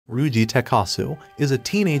Yuuji Takasu is a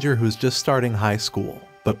teenager who's just starting high school,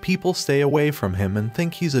 but people stay away from him and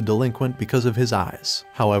think he's a delinquent because of his eyes.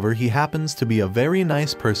 However, he happens to be a very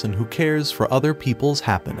nice person who cares for other people's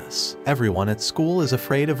happiness. Everyone at school is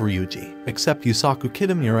afraid of Ryuji, except Yusaku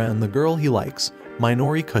Kitamura and the girl he likes,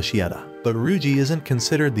 Minori Kushieda. But Ryuji isn't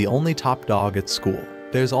considered the only top dog at school.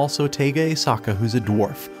 There's also Taiga Aisaka, who's a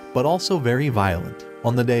dwarf, but also very violent.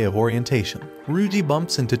 On the day of orientation, Ryuji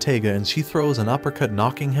bumps into Taiga and she throws an uppercut,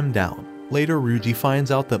 knocking him down. Later, Ryuji finds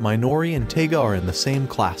out that Minori and Taiga are in the same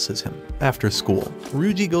class as him. After school,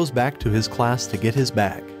 Ryuji goes back to his class to get his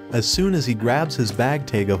bag. As soon as he grabs his bag,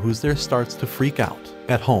 Taiga, who's there, starts to freak out.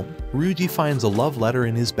 At home, Ryuji finds a love letter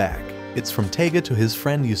in his bag. It's from Taiga to his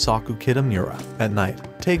friend Yusaku Kitamura. At night,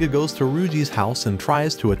 Taiga goes to Ryuji's house and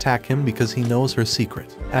tries to attack him because he knows her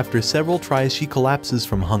secret. After several tries, she collapses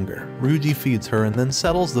from hunger. Ryuji feeds her and then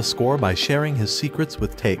settles the score by sharing his secrets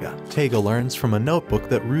with Taiga. Taiga learns from a notebook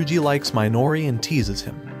that Ryuji likes Minori and teases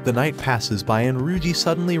him. The night passes by and Ryuji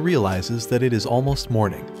suddenly realizes that it is almost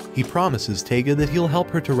morning. He promises Taiga that he'll help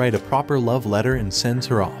her to write a proper love letter and sends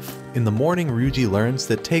her off. In the morning, Ryuji learns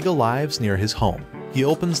that Taiga lives near his home. He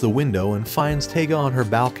opens the window and finds Taiga on her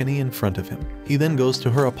balcony in front of him. He then goes to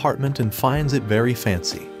her apartment and finds it very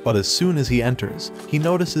fancy. But as soon as he enters, he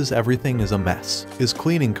notices everything is a mess. His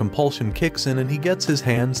cleaning compulsion kicks in and he gets his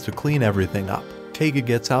hands to clean everything up. Taiga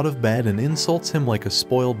gets out of bed and insults him like a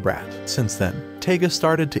spoiled brat. Since then, Taiga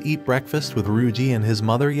started to eat breakfast with Ryuji and his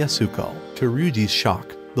mother Yasuko. To Ryuji's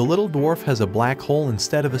shock, the little dwarf has a black hole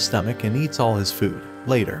instead of a stomach and eats all his food.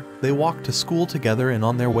 Later, they walk to school together and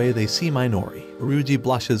on their way they see Minori. Ryuji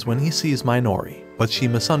blushes when he sees Minori, but she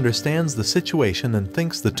misunderstands the situation and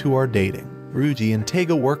thinks the two are dating. Ryuji and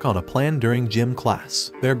Taiga work on a plan during gym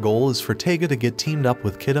class. Their goal is for Taiga to get teamed up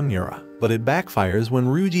with Kitamura, but it backfires when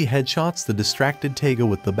Ryuji headshots the distracted Taiga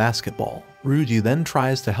with the basketball. Ryuji then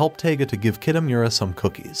tries to help Taiga to give Kitamura some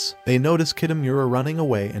cookies. They notice Kitamura running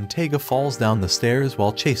away and Taiga falls down the stairs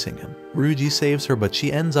while chasing him. Ryuji saves her, but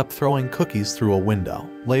she ends up throwing cookies through a window.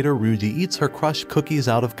 Later, Ryuji eats her crushed cookies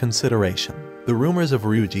out of consideration. The rumors of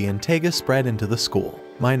Ryuji and Taiga spread into the school.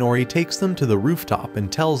 Minori takes them to the rooftop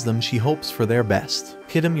and tells them she hopes for their best.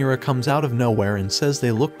 Kitamura comes out of nowhere and says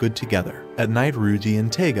they look good together. At night, Ryuji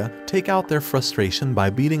and Taiga take out their frustration by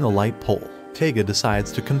beating a light pole. Taiga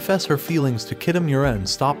decides to confess her feelings to Kitamura and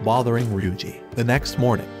stop bothering Ryuji. The next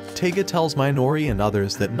morning, Taiga tells Minori and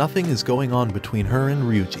others that nothing is going on between her and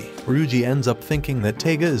Ryuji. Ryuji ends up thinking that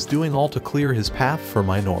Taiga is doing all to clear his path for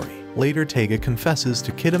Minori. Later, Taiga confesses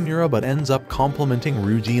to Kitamura but ends up complimenting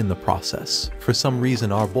Ryuji in the process. For some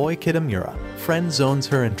reason, our boy Kitamura friend-zones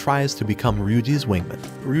her and tries to become Ryuji's wingman.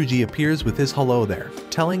 Ryuji appears with his hello there,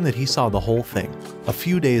 telling that he saw the whole thing. A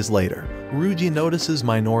few days later, Ryuji notices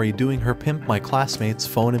Minori doing her Pimp My Classmate's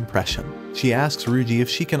phone impression. She asks Ryuji if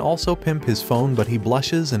she can also pimp his phone, but he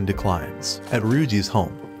blushes and declines. At Ryuji's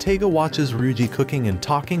home, Taiga watches Ryuji cooking and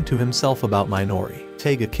talking to himself about Minori.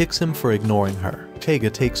 Taiga kicks him for ignoring her. Taiga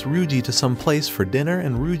takes Ryuji to some place for dinner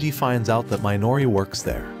and Ryuji finds out that Minori works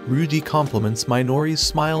there. Ryuji compliments Minori's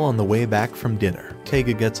smile on the way back from dinner.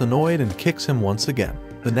 Taiga gets annoyed and kicks him once again.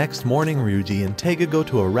 The next morning, Ryuji and Taiga go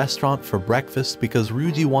to a restaurant for breakfast because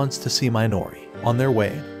Ryuji wants to see Minori. On their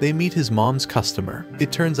way, they meet his mom's customer.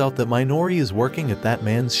 It turns out that Minori is working at that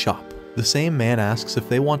man's shop. The same man asks if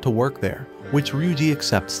they want to work there, which Ryuji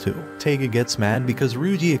accepts to. Taiga gets mad because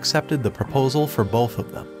Ryuji accepted the proposal for both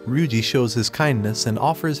of them. Ryuji shows his kindness and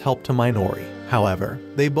offers help to Minori. However,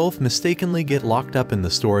 they both mistakenly get locked up in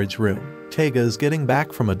the storage room. Taiga is getting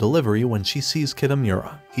back from a delivery when she sees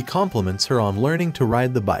Kitamura. He compliments her on learning to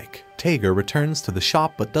ride the bike. Taiga returns to the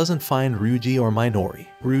shop but doesn't find Ryuji or Minori.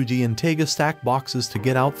 Ryuji and Taiga stack boxes to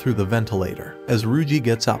get out through the ventilator. As Ryuji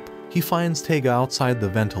gets up, he finds Taiga outside the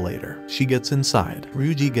ventilator. She gets inside.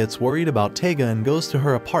 Ryuji gets worried about Taiga and goes to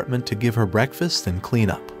her apartment to give her breakfast and clean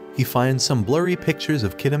up. He finds some blurry pictures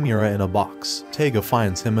of Kitamura in a box. Taiga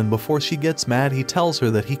finds him and before she gets mad, he tells her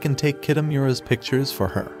that he can take Kitamura's pictures for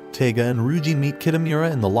her. Taiga and Ryuji meet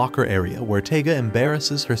Kitamura in the locker area where Taiga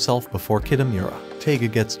embarrasses herself before Kitamura. Taiga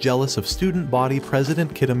gets jealous of student body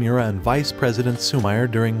president Kitamura and vice president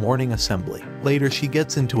Sumire during morning assembly. Later, she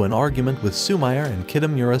gets into an argument with Sumire and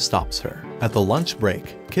Kitamura stops her. At the lunch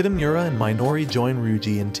break, Kitamura and Minori join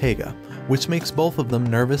Ryuji and Taiga, which makes both of them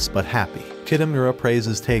nervous but happy. Kitamura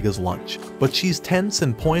praises Taiga's lunch, but she's tense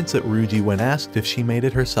and points at Ryuji when asked if she made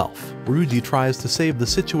it herself. Ryuji tries to save the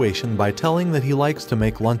situation by telling that he likes to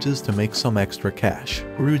make lunches to make some extra cash.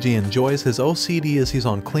 Ryuji enjoys his OCD as he's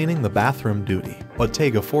on cleaning the bathroom duty, but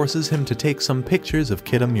Taiga forces him to take some pictures of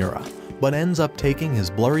Kitamura, but ends up taking his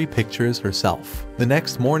blurry pictures herself. The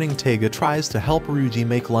next morning, Taiga tries to help Ryuji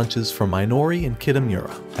make lunches for Minori and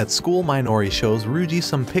Kitamura. At school, Minori shows Ryuji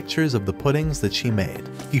some pictures of the puddings that she made.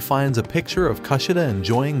 He finds a picture of Kushida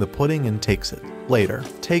enjoying the pudding and takes it. Later,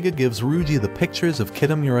 Taiga gives Ryuji the pictures of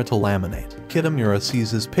Kitamura to laminate. Kitamura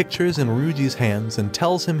sees his pictures in Ryuji's hands and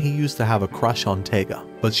tells him he used to have a crush on Taiga,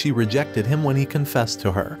 but she rejected him when he confessed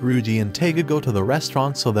to her. Ryuji and Taiga go to the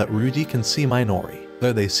restaurant so that Ryuji can see Minori.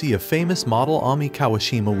 There they see a famous model, Ami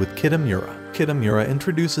Kawashima, with Kitamura. Kitamura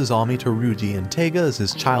introduces Ami to Ryuji and Taiga as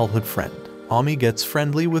his childhood friend. Ami gets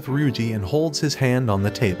friendly with Ryuji and holds his hand on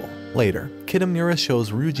the table. Later, Kitamura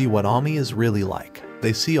shows Ryuji what Ami is really like.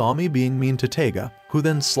 They see Ami being mean to Taiga, who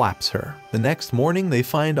then slaps her. The next morning, they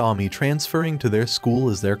find Ami transferring to their school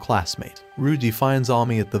as their classmate. Ryuji finds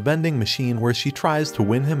Ami at the vending machine where she tries to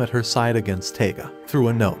win him at her side against Taiga. Through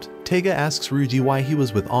a note, Taiga asks Ryuji why he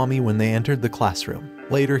was with Ami when they entered the classroom.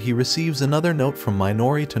 Later, he receives another note from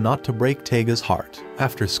Minori to not to break Taiga's heart.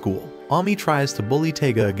 After school, Ami tries to bully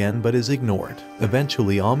Taiga again but is ignored.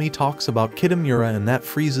 Eventually, Ami talks about Kitamura and that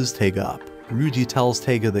freezes Taiga up. Ryuji tells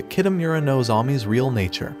Taiga that Kitamura knows Ami's real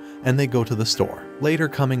nature, and they go to the store. Later,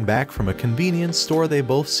 coming back from a convenience store, they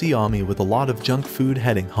both see Ami with a lot of junk food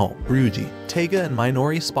heading home. Ryuji, Taiga, and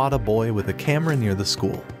Minori spot a boy with a camera near the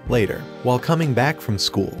school. Later, while coming back from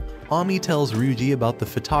school, Ami tells Ryuji about the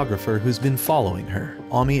photographer who's been following her.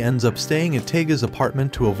 Ami ends up staying at Taiga's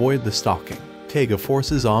apartment to avoid the stalking. Taiga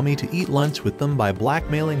forces Ami to eat lunch with them by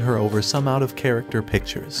blackmailing her over some out-of-character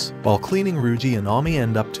pictures. While cleaning, Ryuji and Ami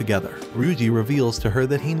end up together. Ryuji reveals to her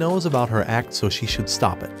that he knows about her act, so she should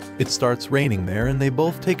stop it. It starts raining there and they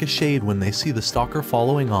both take a shade when they see the stalker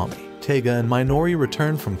following Ami. Taiga and Minori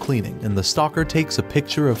return from cleaning and the stalker takes a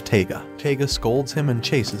picture of Taiga. Taiga scolds him and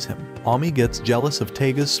chases him. Ami gets jealous of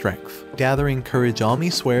Taiga's strength. Gathering courage, Ami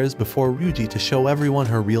swears before Ryuji to show everyone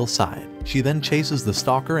her real side. She then chases the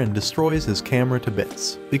stalker and destroys his camera to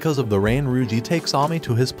bits. Because of the rain, Ryuji takes Ami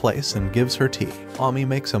to his place and gives her tea. Ami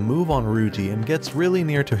makes a move on Ryuji and gets really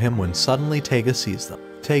near to him when suddenly Taiga sees them.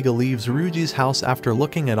 Taiga leaves Ryuji's house after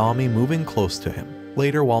looking at Ami moving close to him.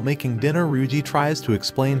 Later, while making dinner, Ryuji tries to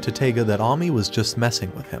explain to Taiga that Ami was just messing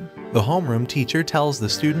with him. The homeroom teacher tells the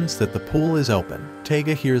students that the pool is open.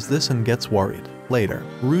 Taiga hears this and gets worried. Later,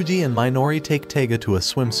 Ryuji and Minori take Taiga to a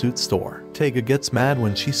swimsuit store. Taiga gets mad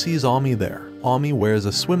when she sees Ami there. Ami wears a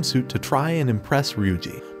swimsuit to try and impress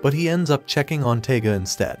Ryuji, but he ends up checking on Taiga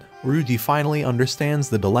instead. Ryuji finally understands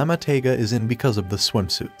the dilemma Taiga is in because of the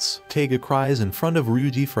swimsuits. Taiga cries in front of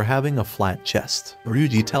Ryuji for having a flat chest.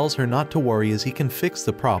 Ryuji tells her not to worry as he can fix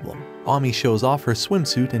the problem. Ami shows off her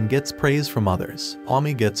swimsuit and gets praise from others.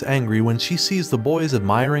 Ami gets angry when she sees the boys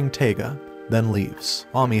admiring Taiga, then leaves.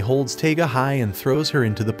 Ami holds Taiga high and throws her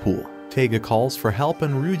into the pool. Taiga calls for help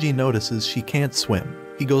and Ryuji notices she can't swim.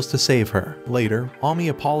 He goes to save her. Later, Ami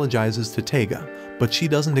apologizes to Taiga, but she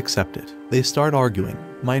doesn't accept it. They start arguing.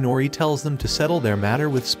 Minori tells them to settle their matter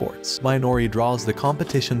with sports. Minori draws the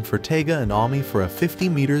competition for Taiga and Ami for a 50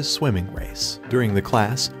 meters swimming race. During the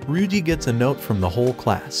class, Ryuji gets a note from the whole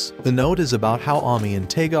class. The note is about how Ami and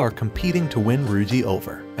Taiga are competing to win Ryuji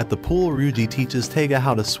over. At the pool, Ryuji teaches Taiga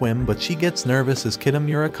how to swim, but she gets nervous as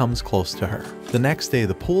Kitamura comes close to her. The next day,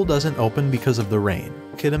 the pool doesn't open because of the rain.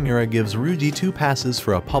 Kitamura gives Ryuji 2 passes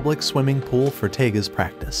for a public swimming pool for Taiga's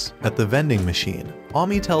practice. At the vending machine,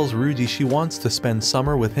 Ami tells Ryuji she wants to spend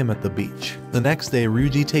summer with him at the beach. The next day,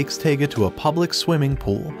 Ryuji takes Taiga to a public swimming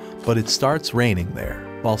pool, but it starts raining there.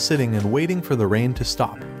 While sitting and waiting for the rain to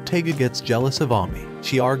stop, Taiga gets jealous of Ami.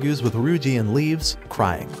 She argues with Ryuji and leaves,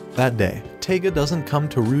 crying. That day, Taiga doesn't come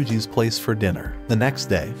to Ryuji's place for dinner. The next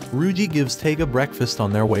day, Ryuji gives Taiga breakfast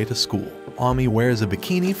on their way to school. Ami wears a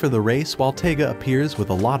bikini for the race while Taiga appears with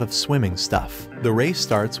a lot of swimming stuff. The race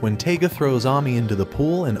starts when Taiga throws Ami into the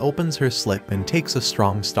pool and opens her slip and takes a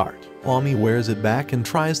strong start. Ami wears it back and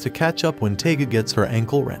tries to catch up when Taiga gets her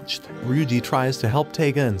ankle wrenched. Ryuji tries to help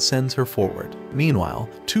Taiga and sends her forward. Meanwhile,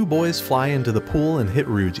 2 boys fly into the pool and hit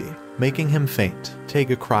Ryuji, making him faint.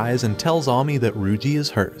 Taiga cries and tells Ami that Ryuji is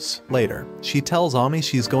hers. Later, she tells Ami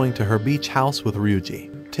she's going to her beach house with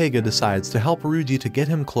Ryuji. Taiga decides to help Ryuji to get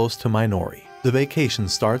him close to Minori. The vacation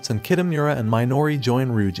starts and Kitamura and Minori join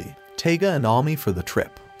Ryuji, Taiga and Ami for the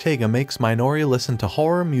trip. Taiga makes Minori listen to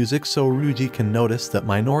horror music so Ryuji can notice that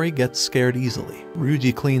Minori gets scared easily.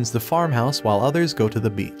 Ryuji cleans the farmhouse while others go to the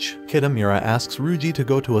beach. Kitamura asks Ryuji to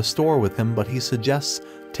go to a store with him, but he suggests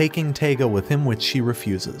taking Taiga with him, which she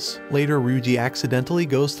refuses. Later, Ryuji accidentally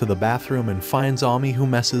goes to the bathroom and finds Ami, who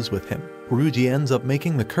messes with him. Ryuji ends up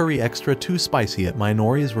making the curry extra too spicy at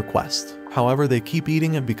Minori's request. However, they keep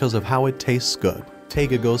eating it because of how it tastes good.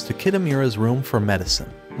 Taiga goes to Kitamura's room for medicine.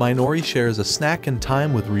 Minori shares a snack and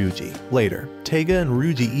time with Ryuji. Later, Taiga and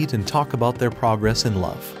Ryuji eat and talk about their progress in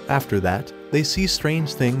love. After that, they see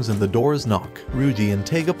strange things and the doors knock. Ryuji and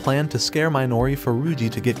Taiga plan to scare Minori for Ryuji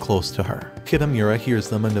to get close to her. Kitamura hears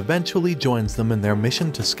them and eventually joins them in their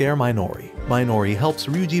mission to scare Minori. Minori helps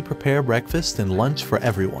Ryuji prepare breakfast and lunch for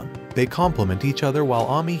everyone. They compliment each other while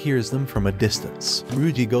Ami hears them from a distance.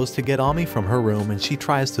 Ryuji goes to get Ami from her room and she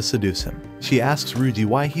tries to seduce him. She asks Ryuji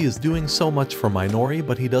why he is doing so much for Minori,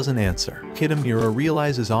 but he doesn't answer. Kitamura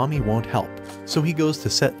realizes Ami won't help, so he goes to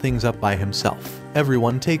set things up by himself.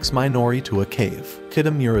 Everyone takes Minori to a cave.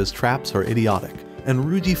 Kitamura's traps are idiotic, and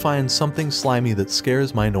Ryuji finds something slimy that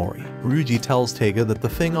scares Minori. Ryuji tells Taiga that the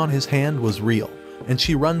thing on his hand was real, and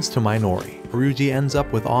she runs to Minori. Ryuji ends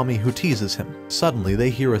up with Ami, who teases him. Suddenly they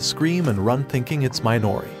hear a scream and run thinking it's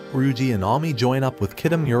Minori. Ryuji and Ami join up with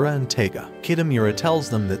Kitamura and Taiga. Kitamura tells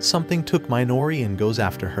them that something took Minori and goes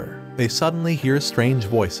after her. They suddenly hear strange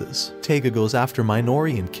voices. Taiga goes after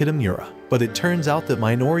Minori and Kitamura, but it turns out that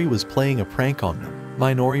Minori was playing a prank on them.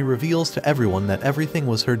 Minori reveals to everyone that everything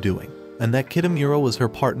was her doing, and that Kitamura was her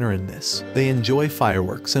partner in this. They enjoy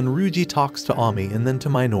fireworks and Ryuji talks to Ami and then to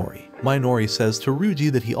Minori. Minori says to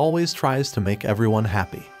Ryuji that he always tries to make everyone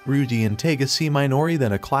happy. Ryuji and Taiga see Minori,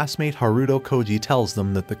 then a classmate Haruto Koji tells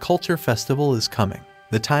them that the culture festival is coming.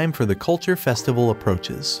 The time for the culture festival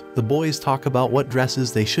approaches. The boys talk about what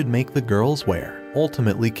dresses they should make the girls wear.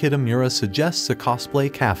 Ultimately, Kitamura suggests a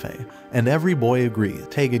cosplay cafe, and every boy agrees.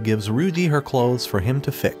 Taiga gives Ryuji her clothes for him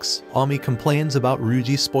to fix. Ami complains about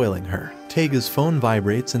Ryuji spoiling her. Taiga's phone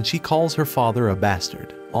vibrates and she calls her father a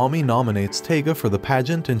bastard. Ami nominates Taiga for the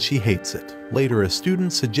pageant and she hates it. Later, a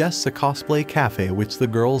student suggests a cosplay cafe, which the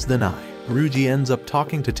girls deny. Ryuji ends up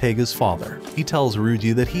talking to Taiga's father. He tells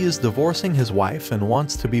Ryuji that he is divorcing his wife and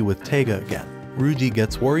wants to be with Taiga again. Ryuji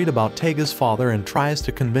gets worried about Taiga's father and tries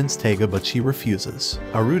to convince Taiga, but she refuses.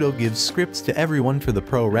 Haruto gives scripts to everyone for the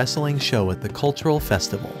pro wrestling show at the cultural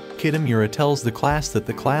festival. Kitamura tells the class that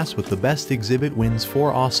the class with the best exhibit wins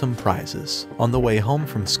 4 awesome prizes. On the way home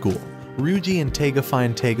from school, Ryuji and Taiga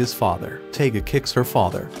find Taiga's father. Taiga kicks her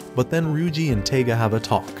father, but then Ryuji and Taiga have a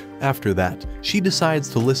talk. After that, she decides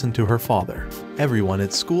to listen to her father. Everyone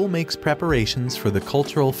at school makes preparations for the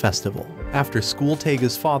cultural festival. After school,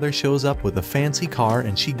 Taiga's father shows up with a fancy car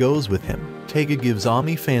and she goes with him. Taiga gives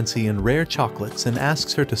Ami fancy and rare chocolates and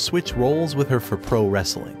asks her to switch roles with her for pro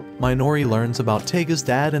wrestling. Minori learns about Taiga's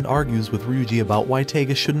dad and argues with Ryuji about why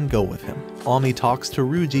Taiga shouldn't go with him. Ami talks to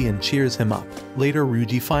Ryuji and cheers him up. Later,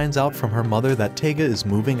 Ryuji finds out from her mother that Taiga is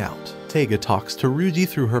moving out. Taiga talks to Ryuji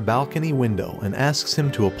through her balcony window and asks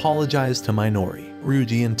him to apologize to Minori.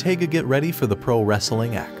 Ryuji and Taiga get ready for the pro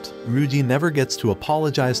wrestling act. Ryuji never gets to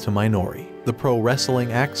apologize to Minori. The pro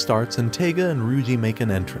wrestling act starts and Taiga and Ryuji make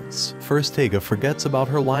an entrance. First, Taiga forgets about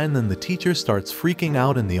her line, then the teacher starts freaking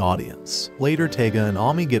out in the audience. Later, Taiga and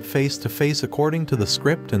Ami get face to face according to the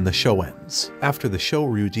script and the show ends. After the show,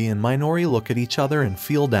 Ryuji and Minori look at each other and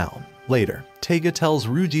feel down. Later, Taiga tells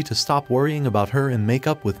Ryuji to stop worrying about her and make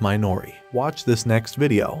up with Minori. Watch this next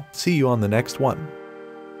video. See you on the next one.